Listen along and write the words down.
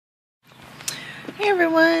Hey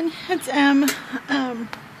everyone, it's Em. I'm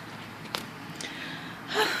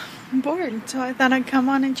bored, so I thought I'd come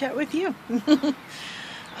on and chat with you.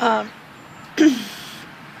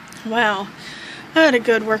 Wow, I had a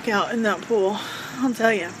good workout in that pool, I'll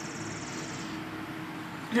tell you.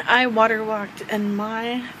 I water walked and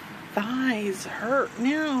my thighs hurt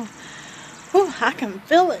now. Whew, I can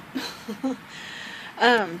feel it.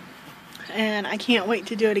 And I can't wait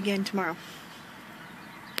to do it again tomorrow.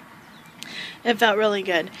 It felt really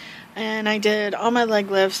good. And I did all my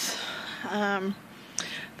leg lifts.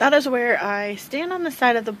 That is where I stand on the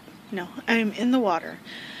side of I'm in the water.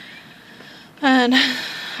 And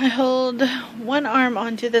I hold one arm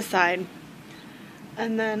onto the side.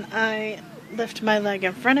 And then I lift my leg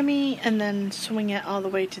in front of me and then swing it all the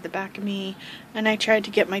way to the back of me. And I tried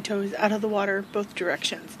to get my toes out of the water both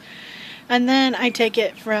directions. And then I take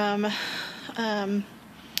it from,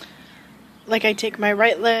 I take my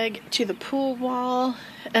right leg to the pool wall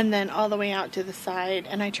and then all the way out to the side,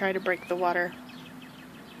 and I try to break the water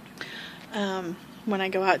when I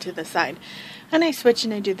go out to the side. And I switch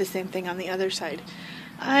and I do the same thing on the other side.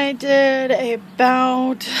 I did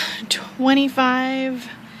about 25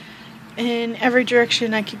 in every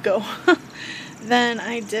direction I could go. Then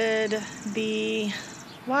I did the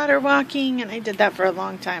water walking, and I did that for a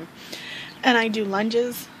long time. And I do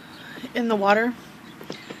lunges in the water.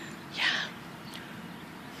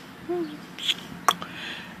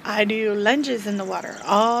 I do lunges in the water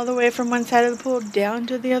all the way from one side of the pool down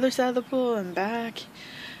to the other side of the pool and back.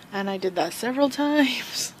 And I did that several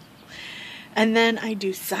times. And then I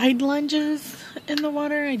do side lunges in the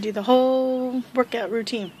water. I do the whole workout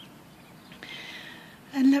routine.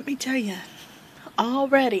 And let me tell you,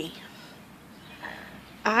 already,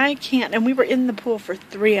 I can't. And we were in the pool for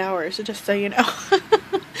 3 hours, just so you know.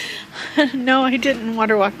 No, I didn't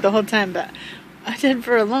water walk the whole time, but I did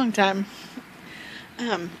for a long time.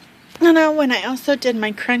 When I also did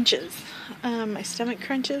my crunches, my stomach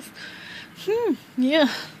crunches, yeah,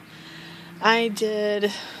 I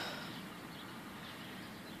did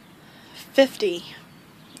 50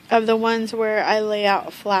 of the ones where I lay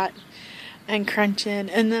out flat and crunch in,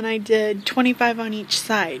 and then I did 25 on each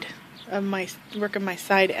side of my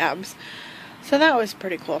side abs. So that was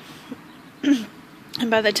pretty cool. And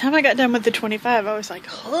by the time I got done with the 25, I was like,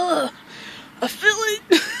 I feel it.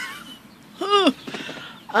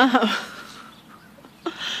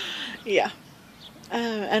 Yeah.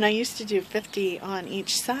 And I used to do 50 on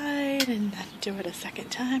each side and then do it a second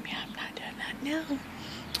time. Yeah, I'm not doing that now.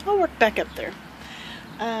 I'll work back up there.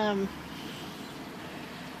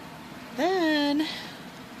 Then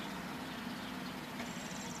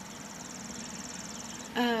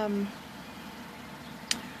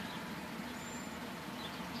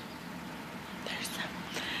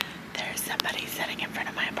there's somebody sitting in front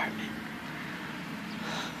of my apartment.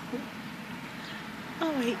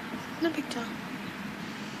 Oh wait, no big deal.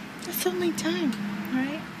 It's only time,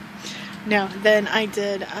 right? No, then I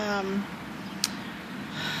did,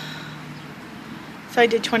 so I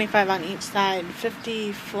did 25 on each side,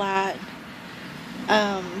 50 flat,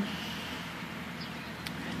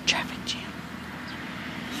 traffic jam.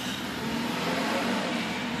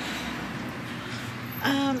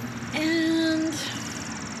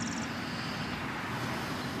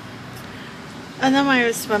 And then I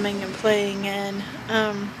was swimming and playing, and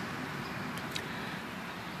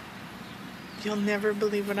you'll never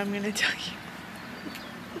believe what I'm going to tell you.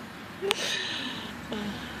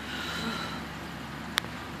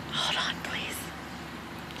 Hold on, please.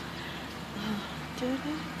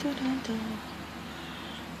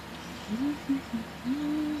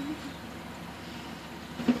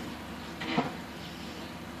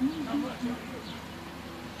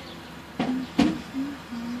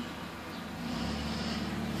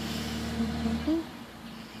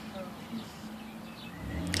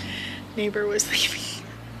 Neighbor was leaving.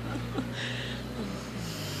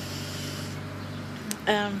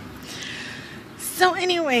 So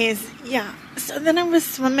anyways, yeah. So then I was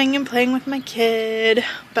swimming and playing with my kid.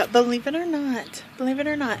 But believe it or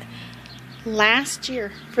not, last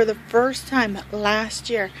year, for the first time last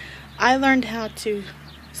year, I learned how to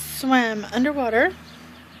swim underwater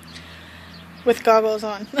with goggles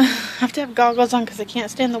on. I have to have goggles on because I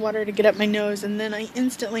can't stay in the water to get up my nose, and then I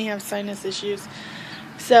instantly have sinus issues.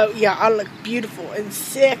 So yeah, I look beautiful and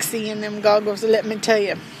sexy in them goggles, let me tell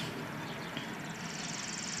you.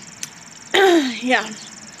 Yeah,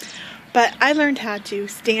 but I learned how to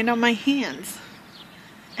stand on my hands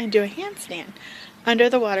and do a handstand under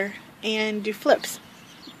the water and do flips,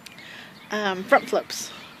 front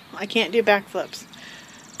flips. I can't do back flips.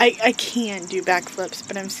 I can do back flips,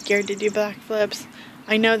 but I'm scared to do back flips.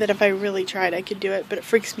 I know that if I really tried, I could do it, but it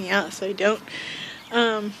freaks me out, so I don't.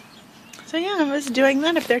 So yeah, I was doing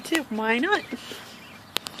that up there too. Why not?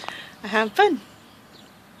 I have fun.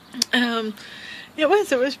 It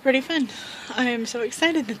was pretty fun. I am so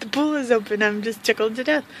excited that the pool is open. I'm just tickled to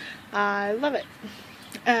death. I love it.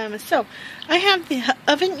 So I have the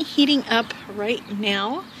oven heating up right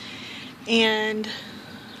now, and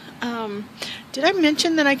did I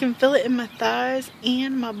mention that I can feel it in my thighs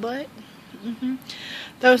and my butt?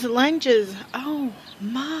 Those lunges, oh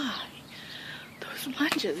my, those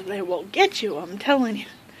lunges, they will get you, I'm telling you.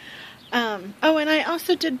 Oh, and I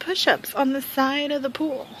also did push-ups on the side of the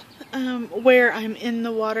pool, where I'm in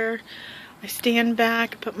the water. I stand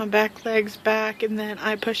back, put my back legs back, and then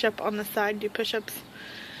I push up on the side, do push-ups.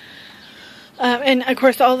 And of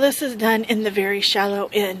course all this is done in the very shallow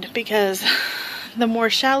end, because the more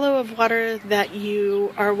shallow of water that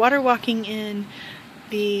you are water walking in,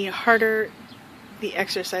 the harder the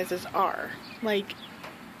exercises are. Like,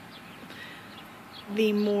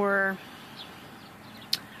 the more,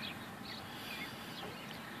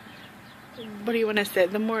 what do you want to say,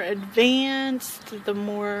 the more advanced, the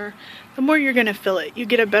more you're going to feel it. You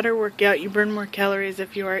get a better workout, you burn more calories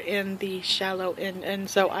if you are in the shallow end. And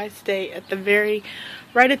so I stay at the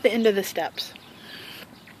right at the end of the steps.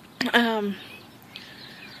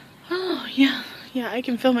 Oh yeah, I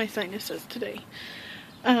can feel my sinuses today.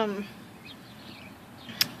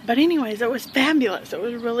 But anyways, it was fabulous. It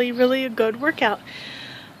was really, really a good workout.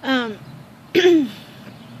 And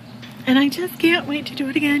I just can't wait to do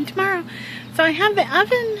it again tomorrow. So I have the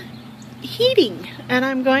oven heating, and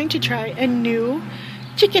I'm going to try a new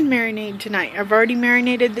chicken marinade tonight. I've already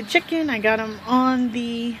marinated the chicken. I got them on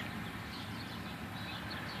the...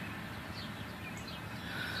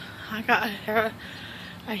 I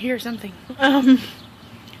hear something.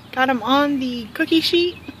 Got them on the cookie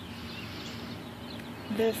sheet.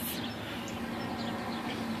 This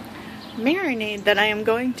marinade that I am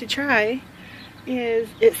going to try is,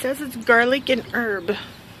 it says it's garlic and herb.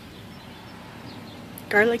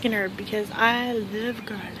 Garlic and herb, because I love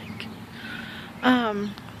garlic.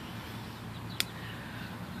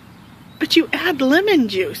 But you add lemon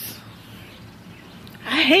juice.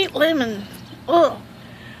 I hate lemon. Ugh.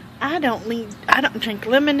 I don't drink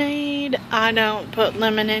lemonade. I don't put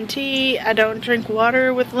lemon in tea. I don't drink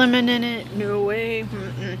water with lemon in it. No way.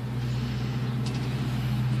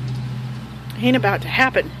 Ain't about to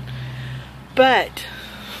happen. But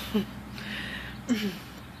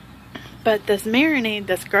this marinade,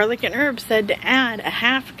 this garlic and herb, said to add a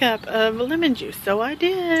half cup of lemon juice. So I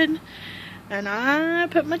did. And I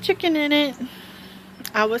put my chicken in it.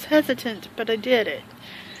 I was hesitant, but I did it.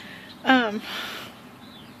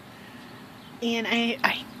 And I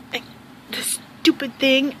the stupid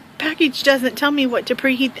thing, package doesn't tell me what to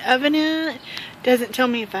preheat the oven at. Doesn't tell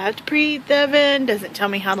me if I have to preheat the oven. Doesn't tell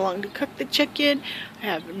me how long to cook the chicken. I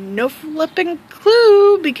have no flipping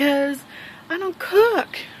clue because I don't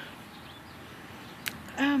cook.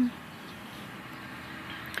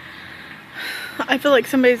 I feel like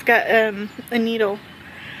somebody's got a needle,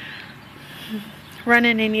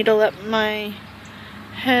 running a needle up my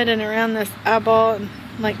head and around this eyeball, and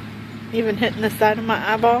like even hitting the side of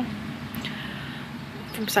my eyeball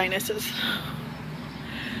from sinuses.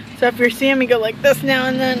 So if you're seeing me go like this now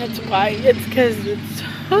and then, it's why. It's because it's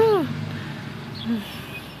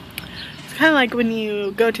kind of like when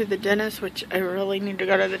you go to the dentist, which I really need to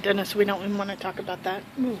go to the dentist. We don't even want to talk about that.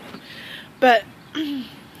 But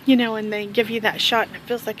you know, when they give you that shot and it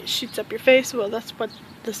feels like it shoots up your face, well, that's what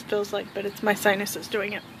this feels like, but it's my sinuses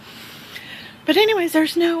doing it. But anyways, I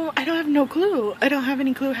don't have no clue. I don't have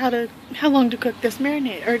any clue how long to cook this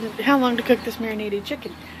marinade, or how long to cook this marinated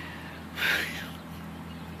chicken.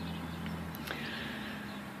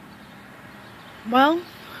 Well,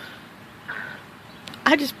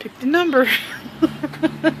 I just picked a number.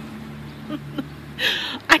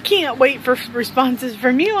 I can't wait for responses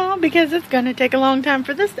from you all, because it's going to take a long time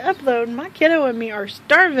for this to upload. My kiddo and me are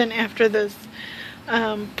starving after this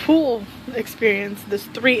pool experience, this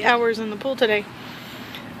 3 hours in the pool today.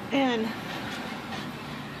 And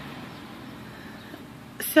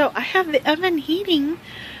so I have the oven heating,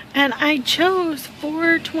 and I chose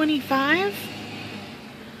 425.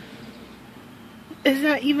 Is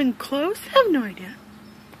that even close? I have no idea.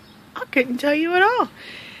 I couldn't tell you at all.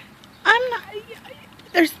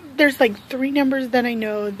 There's like 3 numbers that I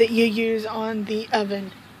know that you use on the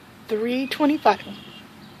oven. 325.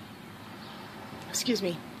 Excuse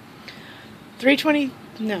me. 320.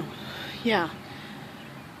 No. Yeah.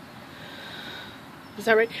 Is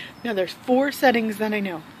that right? No, there's 4 settings that I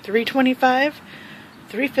know. 325,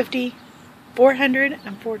 350, 400,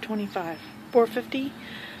 and 425. 450.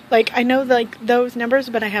 Like, I know like those numbers,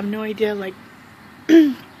 but I have no idea like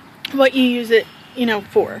what you use it, you know,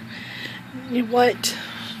 for. What?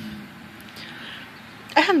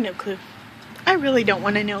 I have no clue. I really don't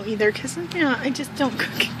want to know either, because, yeah, I just don't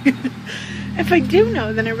cook. If I do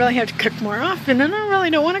know, then I really have to cook more often, and I really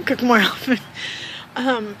don't want to cook more often.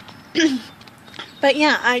 But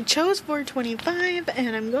yeah, I chose 425,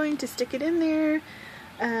 and I'm going to stick it in there.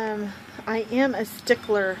 I am a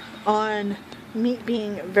stickler on meat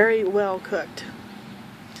being very well cooked.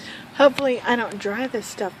 Hopefully I don't dry this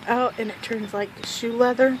stuff out and it turns like shoe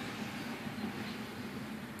leather.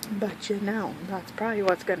 But you know, that's probably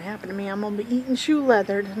what's going to happen to me. I'm going to be eating shoe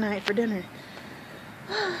leather tonight for dinner.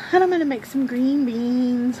 And I'm going to make some green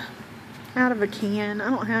beans out of a can. I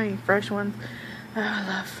don't have any fresh ones. I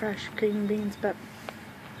love fresh green beans, but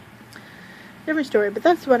different story. But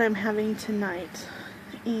that's what I'm having tonight.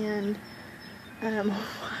 And I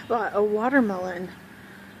bought a watermelon.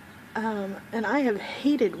 And I have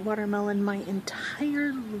hated watermelon my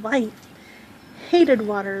entire life. Hated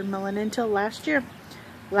watermelon until last year.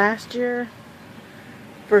 Last year,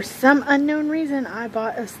 for some unknown reason, I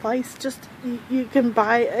bought a slice. Just, you can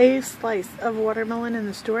buy a slice of watermelon in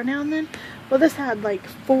the store now and then. Well, this had like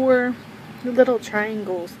 4 little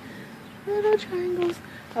triangles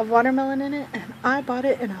of watermelon in it, and I bought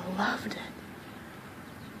it and I loved it.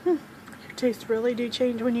 Your tastes really do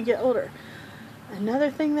change when you get older. Another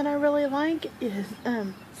thing that I really like is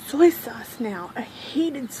soy sauce now. I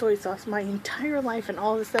hated soy sauce my entire life, and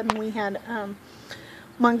all of a sudden we had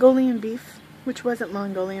Mongolian beef, which wasn't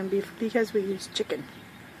Mongolian beef because we used chicken.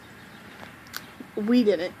 We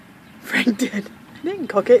didn't. Frank did. I didn't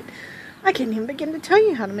cook it. I can't even begin to tell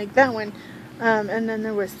you how to make that one. And then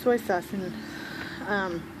there was soy sauce, and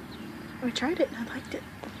I tried it and I liked it.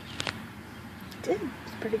 I did.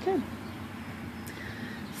 It's pretty good.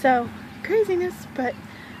 So, craziness, but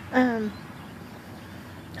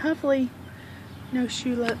hopefully no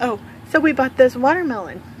shoe leather. Oh, so we bought this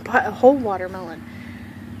watermelon. Bought a whole watermelon.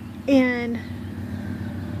 And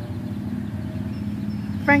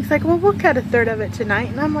Frank's like, well, we'll cut a third of it tonight.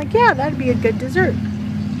 And I'm like, yeah, that'd be a good dessert.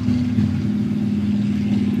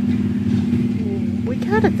 We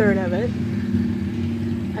cut a third of it.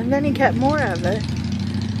 And then he cut more of it.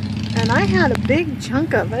 And I had a big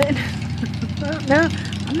chunk of it. No,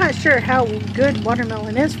 I'm not sure how good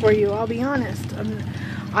watermelon is for you, I'll be honest.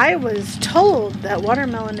 I was told that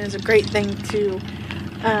watermelon is a great thing to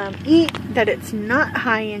eat, that it's not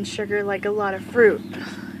high in sugar like a lot of fruit,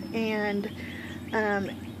 and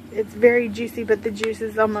it's very juicy, but the juice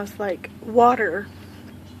is almost like water,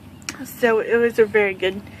 so it was a very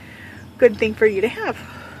good thing for you to have.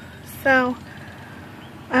 So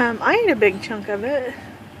I ate a big chunk of it,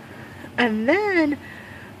 and then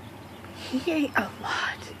he ate a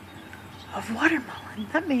lot of watermelon.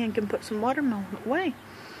 That man can put some watermelon away.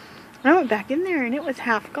 I went back in there and it was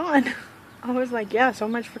half gone. I was like, yeah, so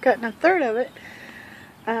much for cutting a third of it.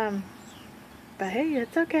 But hey,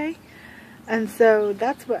 it's okay. And so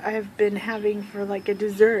that's what I've been having for like a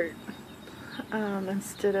dessert,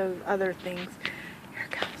 instead of other things. Here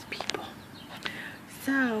comes people.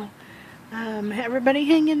 So, everybody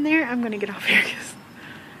hang in there. I'm going to get off here because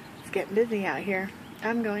it's getting busy out here.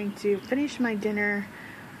 I'm going to finish my dinner,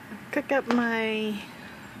 cook up my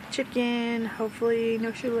chicken, hopefully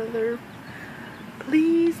no shoe leather.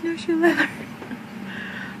 Please, no shoe leather.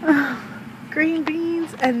 Green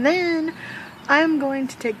beans, and then I'm going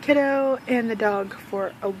to take Kiddo and the dog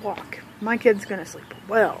for a walk. My kid's gonna sleep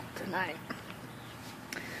well tonight.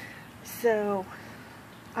 So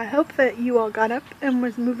I hope that you all got up and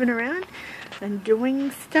was moving around and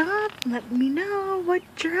doing stuff. Let me know what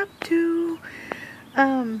you're up to.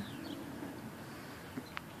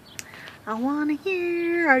 I want to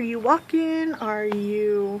hear, are you walking? Are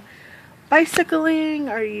you bicycling?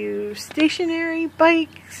 Are you stationary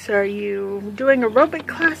bikes? Are you doing aerobic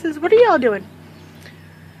classes? What are y'all doing?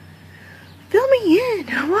 Fill me in.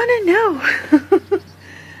 I want to know.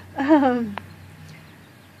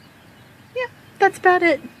 Yeah, that's about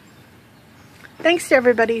it. Thanks to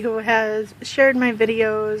everybody who has shared my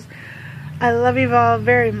videos. I love you all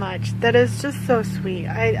very much. That is just so sweet.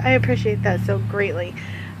 I appreciate that so greatly.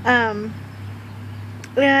 And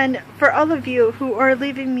for all of you who are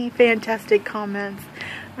leaving me fantastic comments,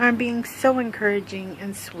 I'm being so encouraging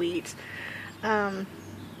and sweet. I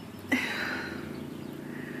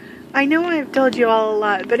know I've told you all a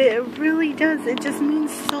lot, but it really does. It just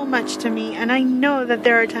means so much to me. And I know that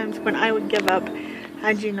there are times when I would give up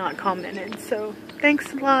had you not commented. So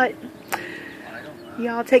thanks a lot.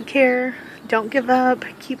 Y'all take care. Don't give up.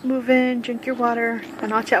 Keep moving. Drink your water.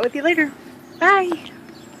 And I'll chat with you later. Bye.